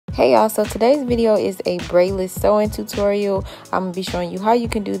Hey y'all, so today's video is a braidless sewing tutorial. I'm gonna be showing you how you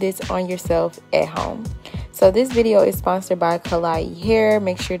can do this on yourself at home. So this video is sponsored by Klaiyi hair.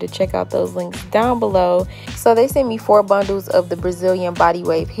 Make sure to check out those links down below. So they sent me 4 bundles of the Brazilian body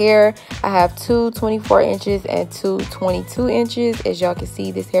wave hair. I have 2 24 inches and 2 22 inches. As y'all can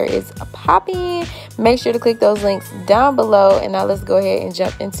see, this hair is popping. Make sure to click those links down below. And now let's go ahead and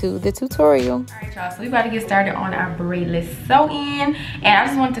jump into the tutorial. All right, y'all, so we about to get started on our braidless sewing. And I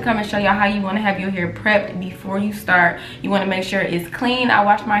just wanted to come and show y'all how you want to have your hair prepped before you start. You want to make sure it's clean. I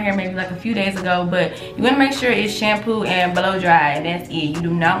washed my hair maybe like a few days ago, but you want to make sure it's shampoo and blow dry, and that's it. You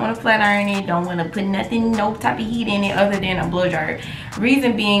do not want to flat iron it. Don't want to put nothing, no type of heat in it other than a blow dryer.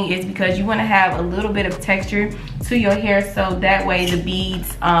 Reason being is because you want to have a little bit of texture to your hair, so that way the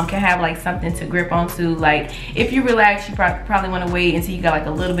beads can have like something to grip onto. Like if you relax, you probably want to wait until you got like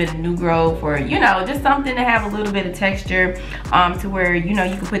a little bit of new growth, or you know, just something to have a little bit of texture to where you know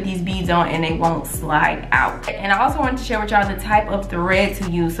you can put these beads on and they won't slide out. And I also wanted to share with y'all the type of thread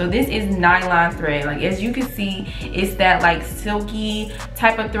to use. So this is nylon thread. Like as you can see, it's that like silky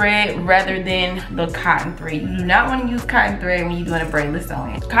type of thread rather than the cotton thread. You do not want to use cotton thread when you're doing a braidless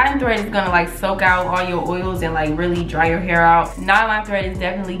sewing. Cotton thread is gonna like soak out all your oils and like really dry your hair out. Nylon thread is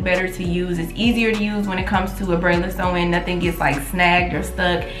definitely better to use. It's easier to use when it comes to a braidless sewing. Nothing gets like snagged or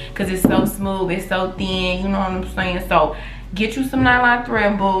stuck because it's so smooth, it's so thin, you know what I'm saying? So get you some nylon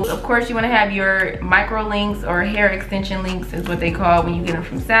thread, boo. Of course, you want to have your micro links or hair extension links is what they call when you get them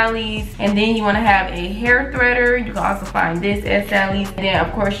from Sally's. And then you want to have a hair threader. You can also find this at Sally's. And then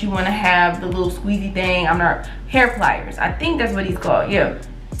of course you want to have the little squeezy thing. Hair pliers. I think that's what he's called. Yeah.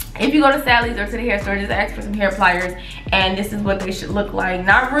 If you go to Sally's or to the hair store, just ask for some hair pliers. And this is what they should look like.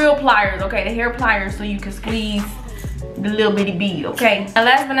 Not real pliers, okay? The hair pliers so you can squeeze the little bitty bead, okay? And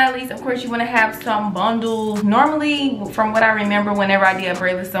last but not least, of course, you want to have some bundles. Normally, from what I remember, whenever I did a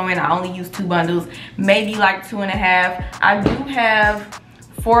braidless sewing, I only used 2 bundles, maybe like 2.5. I do have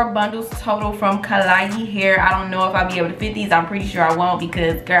 4 bundles total from Klaiyi hair. I don't know if I'll be able to fit these. I'm pretty sure I won't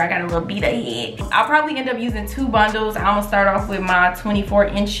because, girl, I got a little beat of head. I'll probably end up using 2 bundles. I'm gonna start off with my 24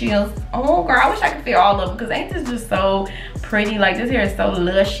 inches. Oh, girl, I wish I could fit all of them because ain't this just so pretty? Like, this hair is so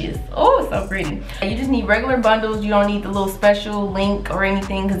luscious. Oh, it's so pretty. You just need regular bundles. You don't need the little special link or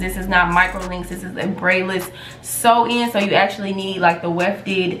anything because this is not micro links. This is a braidless sew-in, so you actually need like the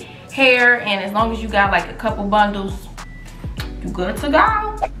wefted hair. And as long as you got like a couple bundles, you good to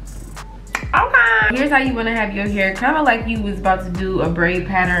go. Okay, here's how you want to have your hair, kind of like you was about to do a braid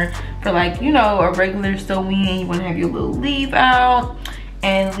pattern for like, you know, a regular sew-in. You want to have your little leave out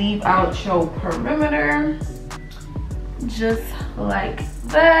and leave out your perimeter just like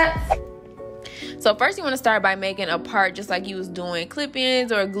that. So first you want to start by making a part just like you was doing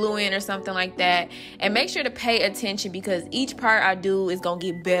clip-ins or glue-in or something like that. And make sure to pay attention because each part I do is going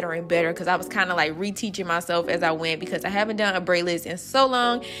to get better and better because I was kind of like reteaching myself as I went because I haven't done a braidless in so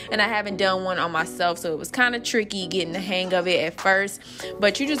long and I haven't done one on myself. So it was kind of tricky getting the hang of it at first.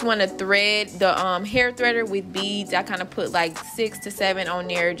 But you just want to thread the hair threader with beads. I kind of put like 6 to 7 on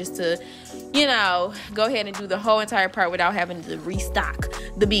there just to, you know, go ahead and do the whole entire part without having to restock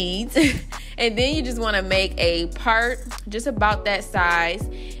the beads. And then you just want to make a part just about that size.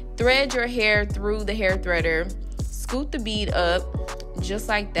 Thread your hair through the hair threader. Scoot the bead up just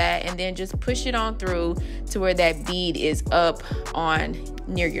like that. And then just push it on through to where that bead is up on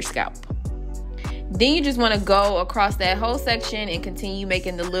near your scalp. Then you just want to go across that whole section and continue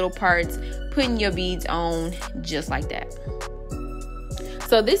making the little parts, putting your beads on just like that.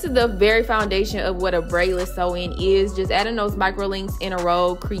 So this is the very foundation of what a braidless sew-in is. Just adding those micro links in a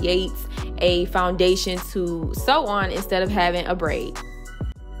row creates a foundation to sew on instead of having a braid.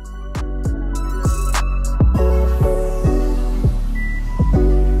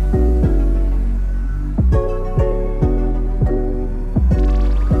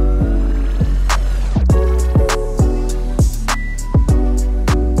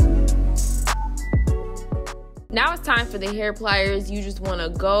 Now it's time for the hair pliers. You just want to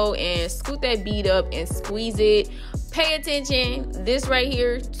go and scoot that bead up and squeeze it. Pay attention, this right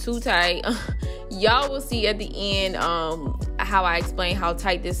here too tight. Y'all will see at the end how I explain how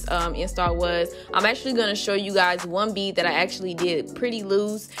tight this install was. I'm actually going to show you guys one bead that I actually did pretty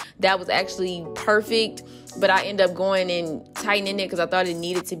loose. That was actually perfect, but I end up going and tightening it because I thought it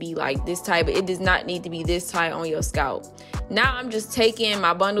needed to be like this tight, but it does not need to be this tight on your scalp. Now I'm just taking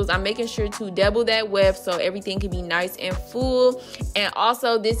my bundles. I'm making sure to double that weft so everything can be nice and full. And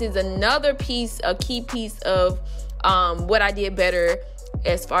also this is another piece, a key piece of what I did better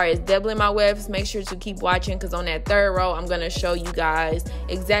as far as doubling my wefts, make sure to keep watching, because on that third row I'm going to show you guys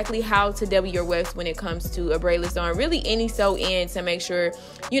exactly how to double your wefts when it comes to a braidless sew, and really any sew in, to make sure,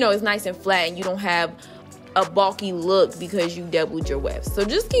 you know, it's nice and flat and you don't have a bulky look because you doubled your wefts. So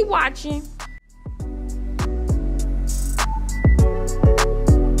just keep watching.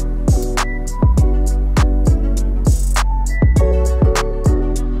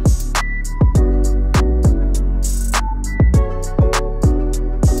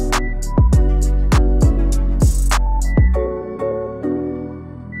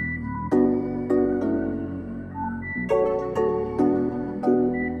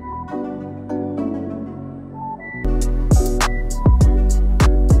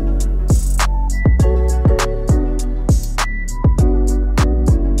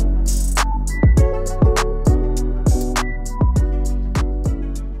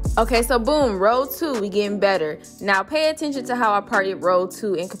 Okay, so boom, row 2, we getting better. Now pay attention to how I parted row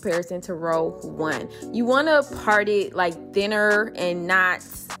 2 in comparison to row 1. You want to part it like thinner and not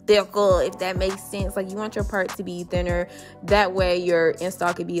thicker, if that makes sense. Like, you want your part to be thinner. That way your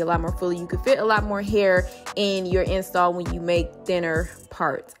install could be a lot more fuller. You could fit a lot more hair in your install when you make thinner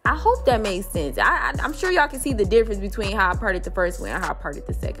parts. I hope that makes sense. I'm sure y'all can see the difference between how I parted the first one and how I parted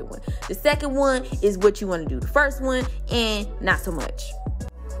the second one. The second one is what you want to do. The first one, and not so much.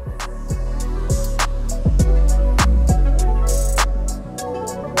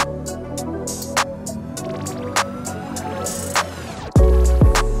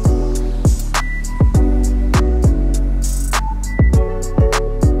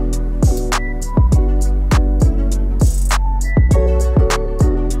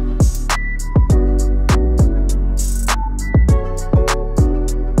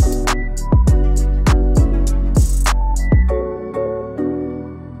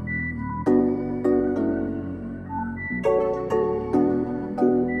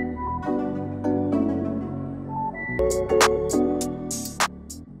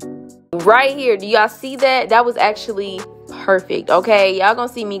 Right here, do y'all see that? That was actually perfect. Okay, y'all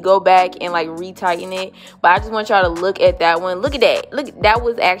gonna see me go back and like retighten it, but I just want y'all to look at that one. Look at that. Look, that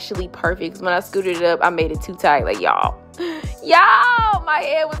was actually perfect. When I scooted it up, I made it too tight. Like, y'all, my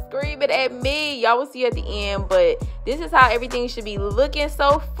head was screaming at me. Y'all will see at the end, but this is how everything should be looking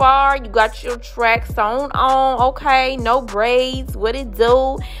so far. You got your track sewn on. Okay, no braids. What it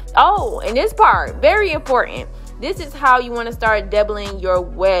do? Oh, and this part, very important. This is how you want to start doubling your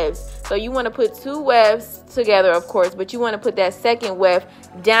wefts. So you want to put 2 wefts together, of course, but you want to put that second weft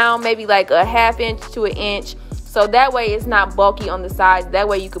down maybe like a ½ inch to an inch. So that way it's not bulky on the sides. That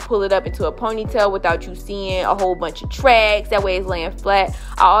way you can pull it up into a ponytail without you seeing a whole bunch of tracks. That way it's laying flat.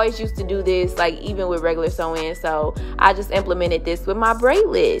 I always used to do this, like even with regular sewing. So I just implemented this with my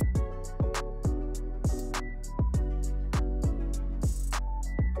braidless.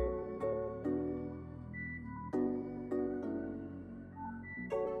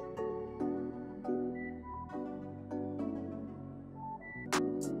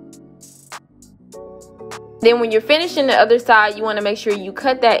 Then when you're finishing the other side, you want to make sure you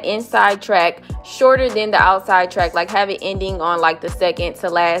cut that inside track shorter than the outside track. Like, have it ending on like the second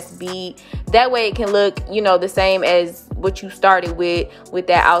to last bead. That way it can look, you know, the same as what you started with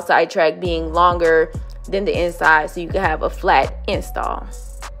that outside track being longer than the inside, so you can have a flat install.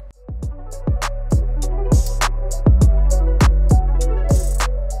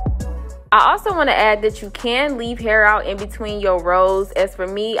 I also want to add that you can leave hair out in between your rows. As for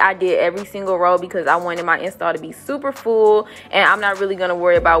me, I did every single row because I wanted my install to be super full, and I'm not really going to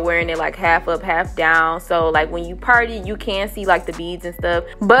worry about wearing it like half up, half down. So like when you party, you can see like the beads and stuff.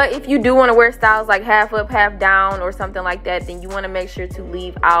 But if you do want to wear styles like half up, half down or something like that, then you want to make sure to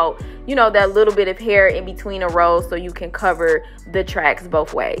leave out, you know, that little bit of hair in between a row so you can cover the tracks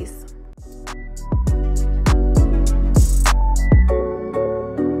both ways.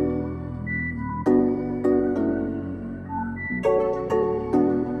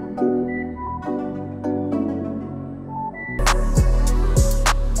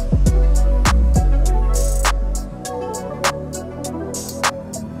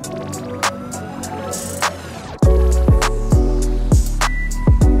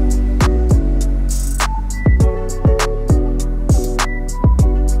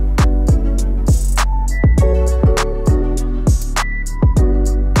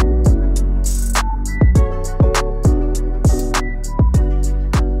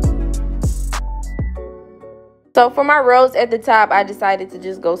 So for my rows at the top, I decided to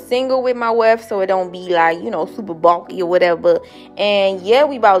just go single with my weft so it don't be like, you know, super bulky or whatever. And yeah,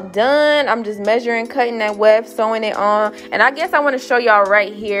 we about done. I'm just measuring, cutting that weft, sewing it on. And I guess I want to show y'all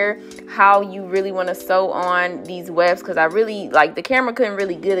right here how you really want to sew on these wefts, because I really, like, the camera couldn't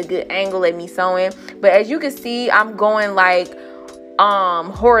really get a good angle at me sewing. But as you can see, I'm going like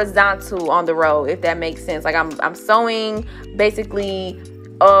horizontal on the row, if that makes sense. Like I'm sewing basically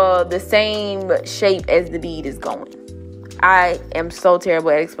the same shape as the bead is going. I am so terrible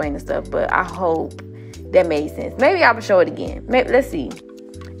at explaining stuff, but I hope that made sense. Maybe I'll show it again. Maybe, let's see.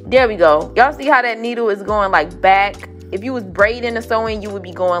 There we go. Y'all see how that needle is going like back? If you was braiding the sewing, you would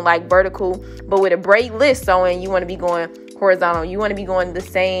be going like vertical, but with a braidless sewing, you want to be going horizontal. You want to be going the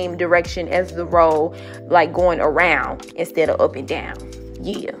same direction as the row, like going around instead of up and down.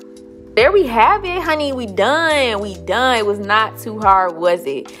 Yeah. There we have it, honey. We done. It was not too hard, was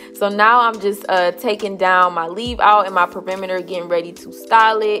it? So now I'm just taking down my leave out and my perimeter, getting ready to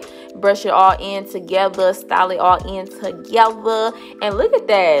style it, brush it all in together, style it all in together. And look at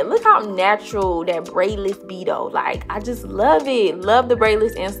that. Look how natural that braidless be though. Like, I just love it. Love the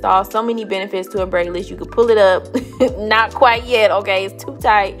braidless install. So many benefits to a braidless. You could pull it up. Not quite yet, okay? It's too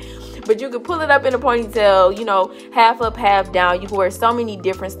tight. But you can pull it up in a ponytail, you know, half up, half down. You can wear so many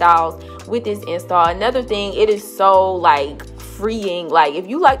different styles with this install. Another thing, it is so like freeing. Like, if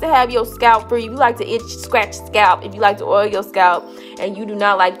you like to have your scalp free, if you like to itch, scratch scalp, if you like to oil your scalp, and you do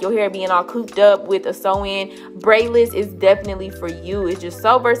not like your hair being all cooped up with a sew-in, braidless is definitely for you. It's just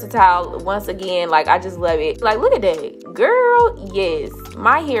so versatile. Once again, like, I just love it. Like, look at that, girl. Yes,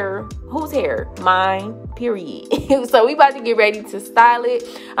 my hair. Whose hair? Mine, period. So we about to get ready to style it.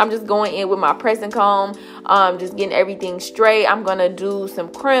 I'm just going in with my pressing comb, just getting everything straight. I'm gonna do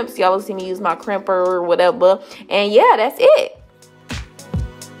some crimps. Y'all will see me use my crimper or whatever. And yeah, that's it.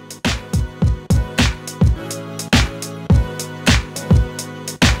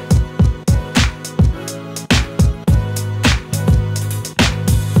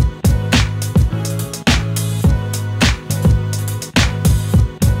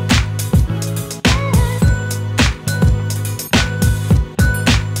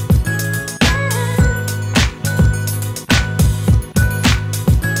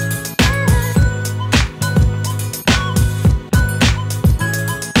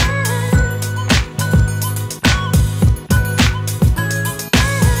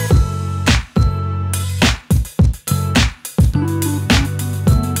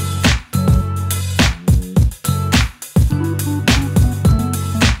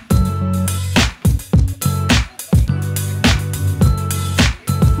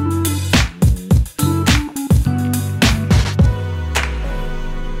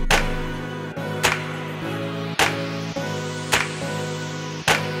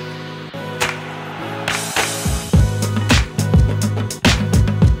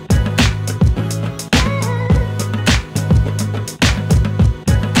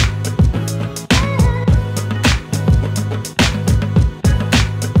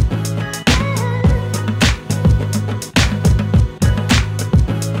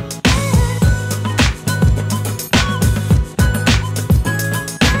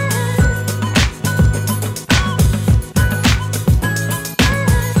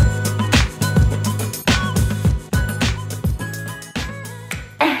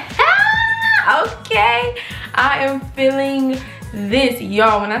 Okay, I am feeling this,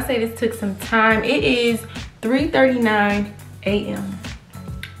 y'all. When I say this took some time, it is 3:39 a.m.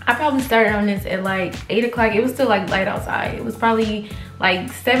 I probably started on this at like 8 o'clock. It was still like light outside. It was probably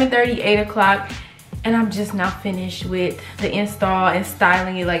like 7:30, 8 o'clock. And I'm just now finished with the install and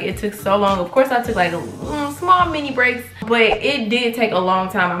styling it. Like, it took so long. Of course, I took like a small mini breaks, but it did take a long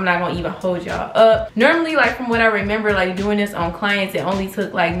time. I'm not gonna even hold y'all up. Normally, like, from what I remember, like doing this on clients, it only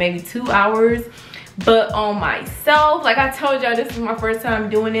took like maybe 2 hours. But on myself, like I told y'all, this is my first time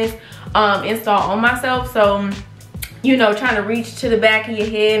doing this install on myself. So, you know, trying to reach to the back of your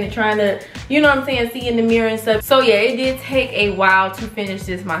head and trying to, you know what I'm saying, see in the mirror and stuff. So yeah, it did take a while to finish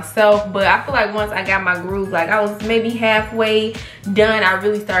this myself, but I feel like once I got my groove, like I was maybe halfway done, I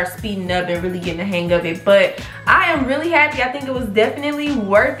really started speeding up and really getting the hang of it. But I am really happy. I think it was definitely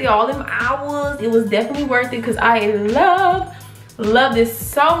worth it. All them hours, it was definitely worth it, because I love this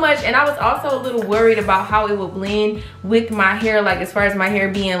so much. And I was also a little worried about how it would blend with my hair, like as far as my hair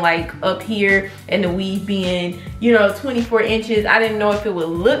being like up here and the weave being, you know, 24 inches. I didn't know if it would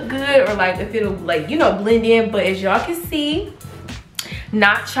look good or like if it'll, like, you know, blend in. But as y'all can see,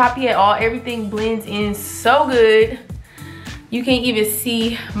 not choppy at all. Everything blends in so good. You can't even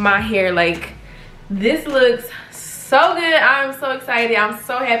see my hair. Like, this looks so good. I'm so excited. I'm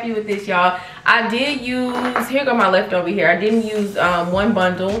so happy with this, y'all. I did use, here go my leftover here. I didn't use one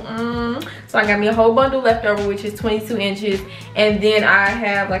bundle. So I got me a whole bundle left over, which is 22 inches. And then I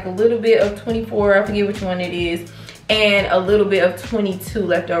have like a little bit of 24, I forget which one it is, and a little bit of 22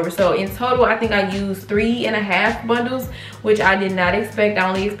 left over. So in total, I think I used 3.5 bundles, which I did not expect. I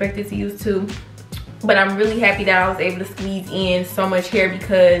only expected to use 2. But I'm really happy that I was able to squeeze in so much hair,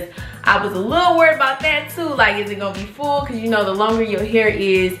 because I was a little worried about that too. Like, is it gonna be full? Because you know, the longer your hair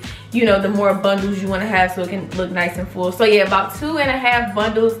is, you know, the more bundles you want to have so it can look nice and full. So yeah, about 2.5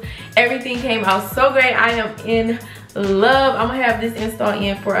 bundles. Everything came out so great. I am in love. I'm gonna have this install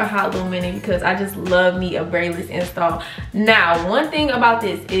in for a hot little minute, because I just love me a braidless install. Now, one thing about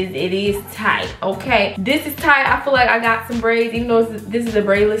this is it is tight. Okay, this is tight. I feel like I got some braids, even though this is a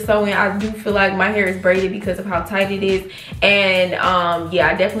braidless sewing. I do feel like my hair is braided because of how tight it is. And yeah,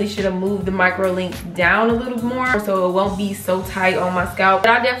 I definitely should have moved the micro links down a little more so it won't be so tight on my scalp.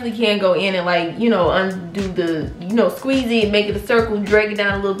 But I definitely can go in and, like, you know, undo the, you know, squeeze it, make it a circle, drag it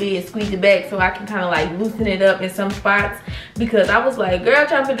down a little bit, and squeeze it back so I can kind of like loosen it up in some spots, because I was like, girl,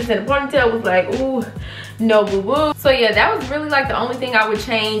 trying to put this in a ponytail was like, ooh, no boo boo. So yeah, that was really like the only thing I would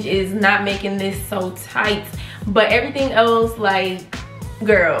change, is not making this so tight. But everything else, like,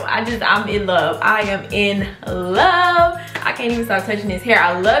 girl, I'm in love. I am in love. I can't even stop touching this hair.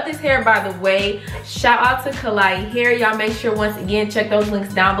 I love this hair, by the way. Shout out to Klaiyi hair. Y'all make sure, once again, check those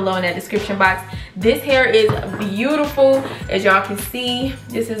links down below in that description box. This hair is beautiful. As y'all can see,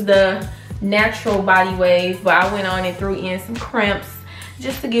 this is the natural body wave, but I went on and threw in some crimps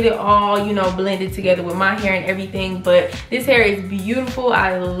just to get it all, you know, blended together with my hair and everything. But this hair is beautiful.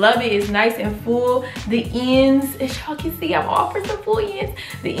 I love it. It's nice and full. The ends, as y'all can see, I'm all for some full ends.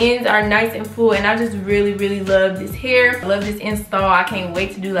 The ends are nice and full, and I just really, really love this hair. I love this install. I can't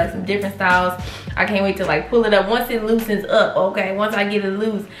wait to do like some different styles. I can't wait to like pull it up once it loosens up. Okay, once I get it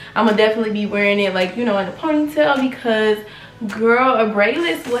loose, I'm gonna definitely be wearing it, like, you know, in a ponytail, because girl, a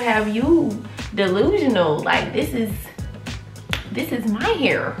braidless will have you delusional. Like, this is my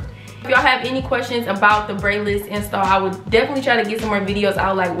hair. If y'all have any questions about the braidless install, I would definitely try to get some more videos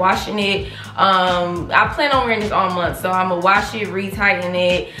out, like washing it. I plan on wearing this all month, so I'm gonna wash it, retighten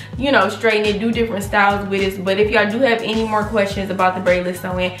it, you know, straighten it, do different styles with it. But if y'all do have any more questions about the braidless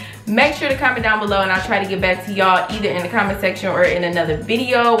sewing, make sure to comment down below, and I'll try to get back to y'all either in the comment section or in another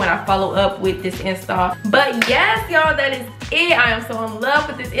video when I follow up with this install. But yes, y'all, that is it. I am so in love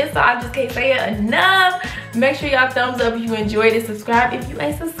with this install. I just can't say it enough. Make sure y'all thumbs up if you enjoyed it. Subscribe if you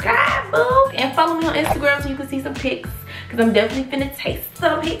ain't subscribed, boo. And follow me on Instagram so you can see some pics, because I'm definitely finna taste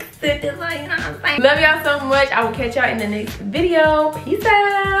some pics. Love y'all so much. I will catch y'all in the next video. Peace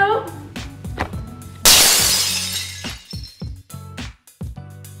out.